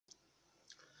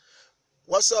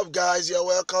What's up, guys? You're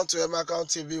welcome to Nnamd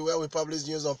TV, where we publish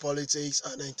news on politics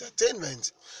and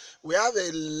entertainment. We have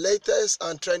a latest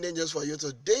and trending news for you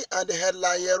today, and the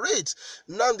headline here reads: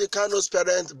 Nnamd Kanu's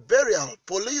parent burial.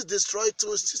 Police destroyed 2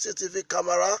 CCTV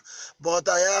cameras, but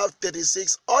I have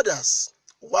 36 others.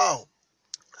 Wow.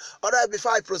 Alright,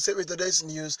 before I proceed with today's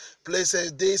news, please,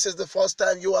 if this is the first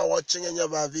time you are watching any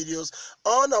of our videos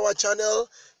on our channel,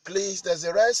 please, there's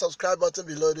a red subscribe button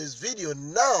below this video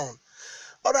now.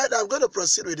 Alright, I'm going to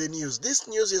proceed with the news. This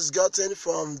news is gotten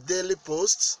from Daily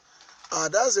Post.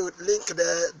 That's a link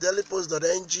there,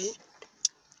 dailypost.ng.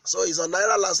 So it's on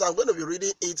Naira Land, so I'm going to be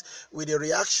reading it with the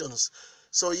reactions.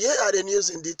 So here are the news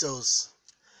in details.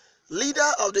 Leader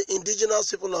of the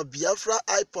indigenous people of Biafra,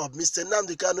 IPOB, Mr.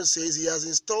 Nnamd Kanu, says he has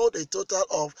installed a total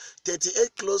of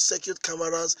 38 closed-circuit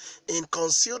cameras in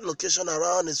concealed location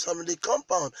around his family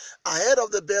compound ahead of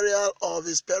the burial of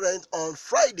his parent on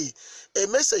Friday. A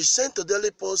message sent to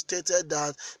Daily Post stated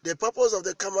that the purpose of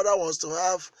the camera was to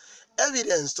have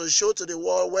evidence to show to the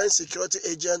world when security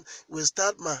agents will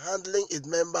start manhandling its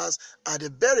members at the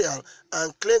burial,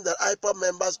 and claimed that IPOB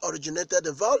members originated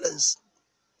the violence.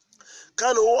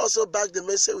 Kanu, who also backed the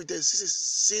message with a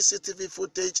CCTV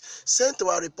footage sent to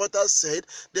our reporters, said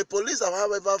the police have,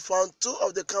 however, found 2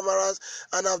 of the cameras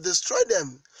and have destroyed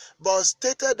them, but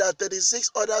stated that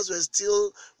 36 others were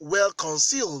still well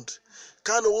concealed.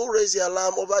 Kanu, who raised the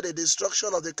alarm over the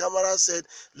destruction of the camera, said,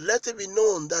 "Let it be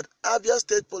known that Abia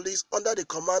State Police, under the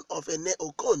command of Ene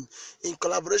Okon, in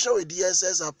collaboration with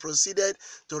DSS, have proceeded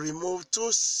to remove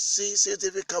 2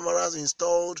 CCTV cameras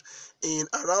installed in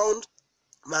around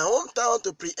my hometown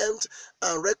to preempt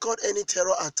and record any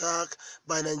terror attack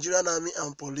by Nigerian Army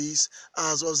and police,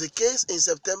 as was the case in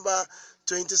September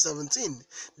 2017.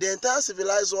 The entire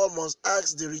civilized world must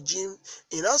ask the regime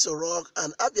in STR0Y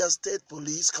and Abia State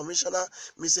Police Commissioner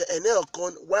Mr. Ene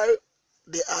Okon why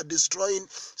they are destroying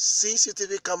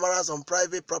CCTV cameras on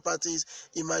private properties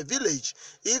in my village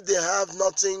if they have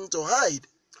nothing to hide.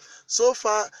 So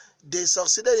far, they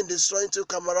succeeded in destroying 2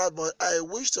 cameras, but I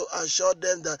wish to assure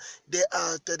them that there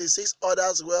are 36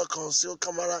 others well-concealed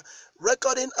cameras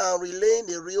recording and relaying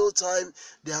in real time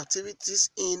the activities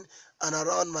in and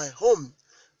around my home.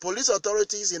 Police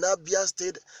authorities in Abia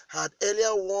State had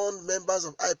earlier warned members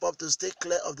of IPOB to stay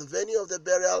clear of the venue of the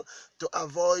burial to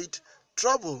avoid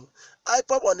trouble.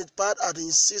 IPOB, on its part, had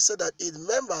insisted that its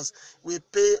members will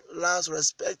pay last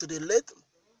respect to the late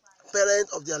parent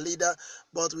of their leader,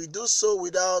 but we do so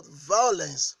without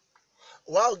violence.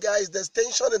 Wow, guys, there's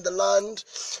tension in the land,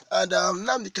 and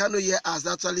Nnamd Kanu here has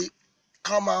actually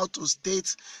come out to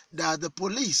state that the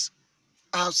police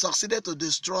have succeeded to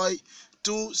destroy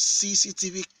 2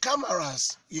 CCTV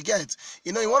cameras. You get,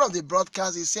 in one of the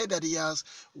broadcasts, he said that he has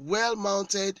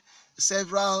well-mounted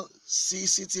several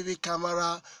CCTV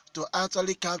cameras to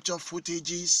actually capture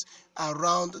footages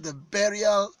around the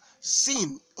burial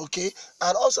scene, okay,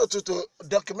 and also to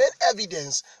document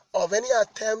evidence of any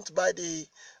attempt by the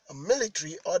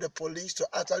military or the police to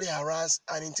actually harass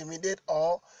and intimidate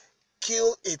or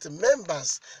kill its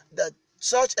members. That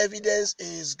such evidence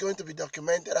is going to be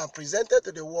documented and presented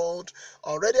to the world.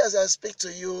 Already, as I speak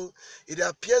to you, it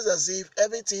appears as if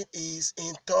everything is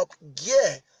in top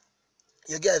gear.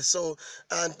 You get, so,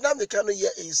 and Nnamd Kanu here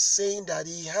is saying that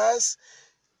he has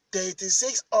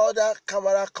 36 other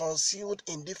cameras concealed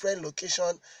in different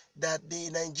locations that the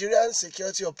Nigerian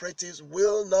security operatives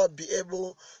will not be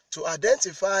able to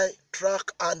identify,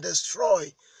 track, and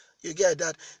destroy. You get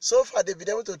that? So far, they've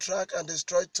been able to track and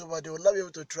destroy 2, but they will not be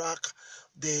able to track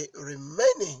the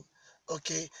remaining.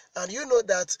 Okay, and you know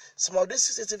that some of these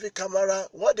CCTV camera,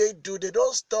 what they do, they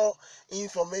don't store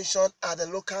information at the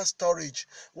local storage.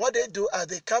 What they do is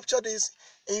they capture this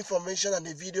information and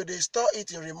the video, they store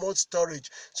it in remote storage,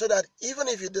 so that even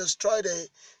if you destroy the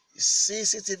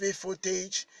CCTV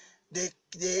footage, the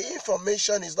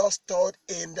information is not stored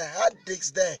in the hard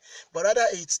disk there, but rather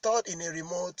it's stored in a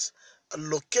remote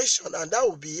location, and that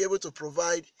will be able to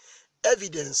provide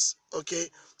evidence. Okay,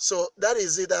 so that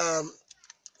is it.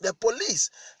 The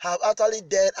police have actually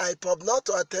dared IPOB not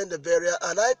to attend the burial,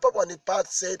 and IPOB on the part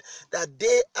said that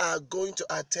they are going to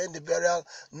attend the burial.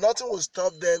 Nothing will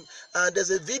stop them. And there's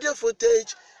a video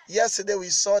footage yesterday we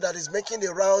saw that is making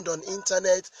the round on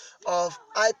internet of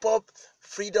IPOB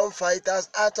freedom fighters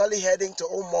actually heading to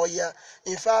Umuahia.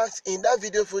 In fact, in that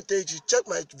video footage, you check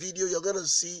my video, you're going to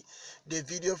see the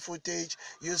video footage.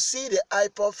 You see the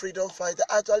IPOB freedom fighter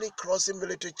actually crossing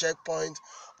military checkpoint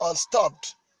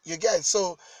unstopped. You get,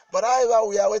 so, but however,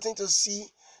 we are waiting to see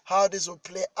how this will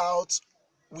play out.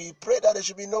 We pray that there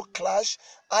should be no clash.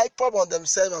 IPOB on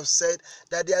themselves have said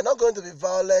that they are not going to be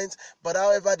violent, but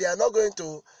however, they are not going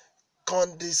to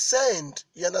condescend.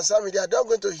 You understand me? They are not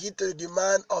going to hit the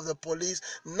demand of the police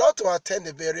not to attend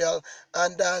the burial,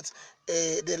 and that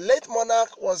the late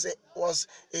monarch was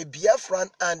a Biafran,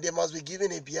 and they must be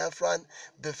given a Biafran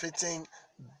befitting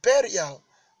burial.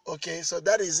 Okay, so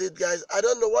that is it, guys. I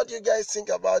don't know what you guys think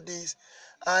about this.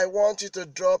 I want you to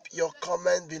drop your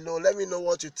comment below. Let me know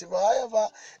what you think. But however,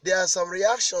 there are some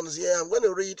reactions here. I'm going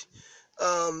to read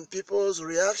people's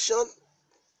reaction.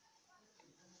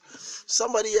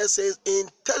 Somebody here says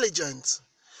intelligent.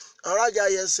 Another guy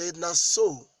here says na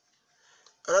so.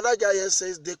 Another guy here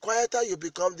says the quieter you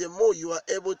become, the more you are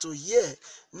able to hear.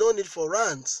 No need for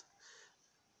rants.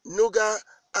 Nuga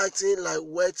acting like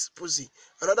wet pussy.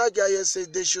 Another guy here says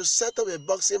they should set up a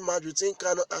boxing match between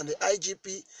Kanu and the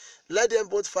IGP. Let them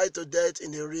both fight to death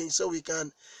in the ring so we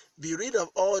can be rid of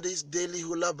all this daily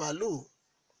hula baloo.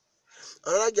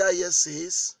 Another guy here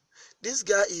says this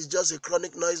guy is just a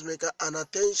chronic noisemaker and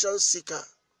attention seeker.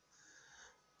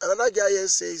 Another guy here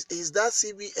says, is that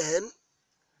CBN?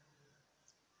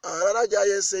 Another guy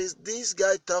here says, this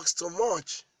guy talks too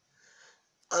much.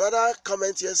 Another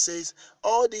comment here says,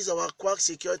 all these our quack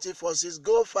security forces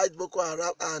go fight Boko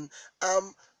Haram and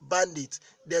armed bandits.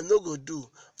 Them no go do.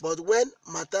 But when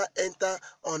matter enter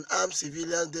on armed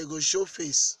civilians, they go show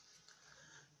face.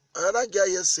 Another guy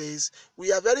here says,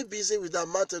 we are very busy with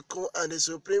Nnamd and the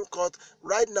Supreme Court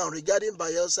right now regarding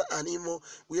Bayelsa and Imo.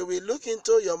 We will look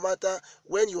into your matter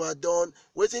when you are done.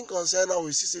 Waiting concern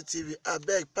with CCTV. I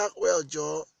beg, pack well,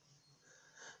 Joe.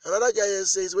 Another guy here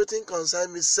says, waiting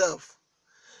concern myself.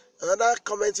 Another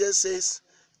comment here says,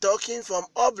 talking from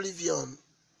oblivion.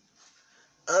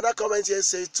 Another comment here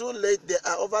says, too late, there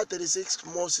are over 36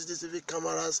 more CCTV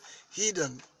cameras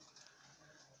hidden.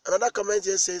 Another comment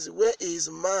here says, where is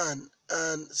man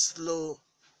and slow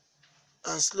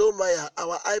Maya?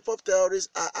 Our IPOP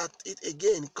terrorists are at it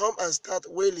again. Come and start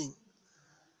wailing.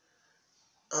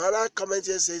 Another comment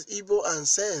here says, Igbo and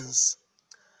sense.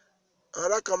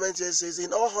 Another comment here says,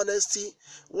 in all honesty,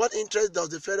 what interest does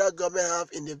the federal government have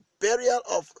in the burial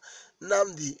of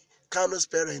Nnamd Kanu's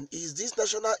parent? Is this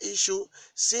national issue?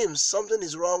 Seems something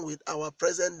is wrong with our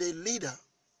present-day leader.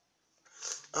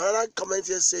 Another comment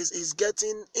here says, it's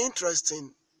getting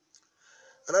interesting.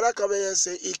 Another comment here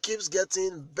says, it keeps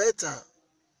getting better.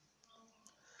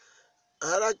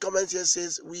 Another comment here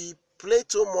says, we play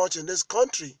too much in this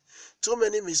country. Too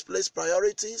many misplaced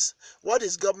priorities. What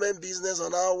is government business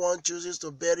on how one chooses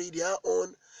to bury their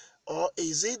own? Or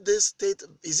is it a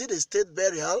state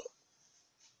burial?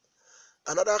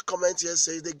 Another comment here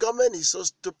says, the government is so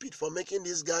stupid for making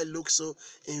this guy look so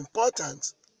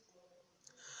important.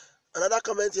 Another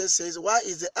comment here says, why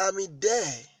is the army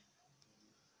there?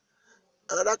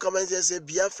 Another comment here says,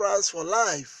 Biafrans for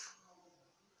life.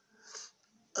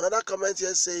 Another comment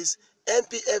here says,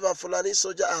 MPF and Fulani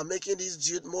soldiers are making this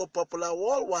dude more popular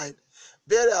worldwide.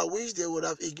 Burial wish they would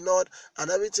have ignored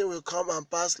and everything will come and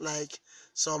pass like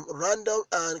some random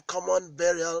and common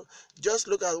burial. Just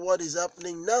look at what is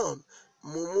happening now.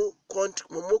 Mumu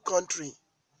country.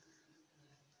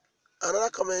 Another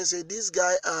comment says, this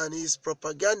guy and his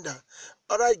propaganda.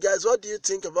 Alright guys, what do you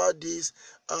think about this?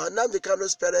 Nnamd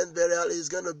Kanu's parent burial is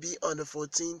going to be on the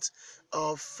 14th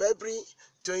of February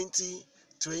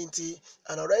 2020.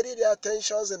 And already there are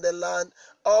tensions in the land.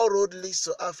 All road leads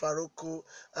to Afaruku.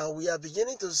 And we are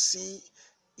beginning to see,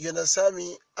 you understand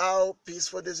me, how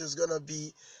peaceful this is going to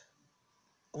be.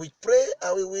 We pray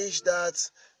and we wish that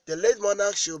the late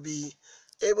monarch should be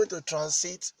able to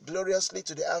transit gloriously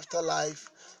to the afterlife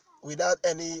without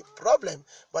any problem.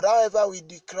 But however, we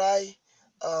decry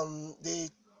the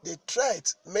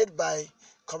threat made by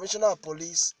Commissioner of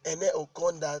Police Ene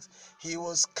Okon that he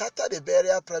will scatter the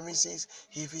burial premises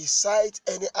if he cites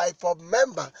any IPOP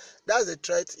member. That's the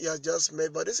threat he has just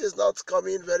made. But this is not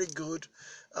coming very good.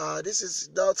 This is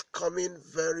not coming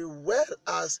very well,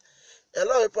 as a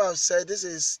lot of people have said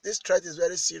this threat is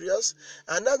very serious,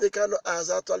 and now Nnamd Kanu has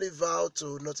actually vowed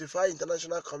to notify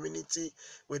international community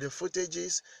with the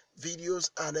footages, videos,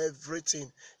 and everything.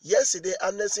 Yesterday,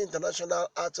 Amnesty International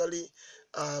actually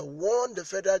warned the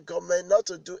federal government not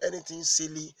to do anything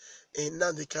silly in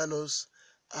Nnamd Kanu's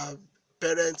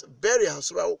parent burial.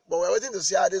 So we're waiting to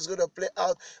see how this is going to play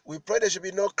out. We pray there should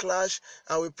be no clash,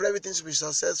 and we pray everything should be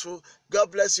successful.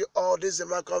 God bless you all. This is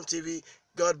Malcolm TV.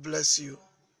 God bless you.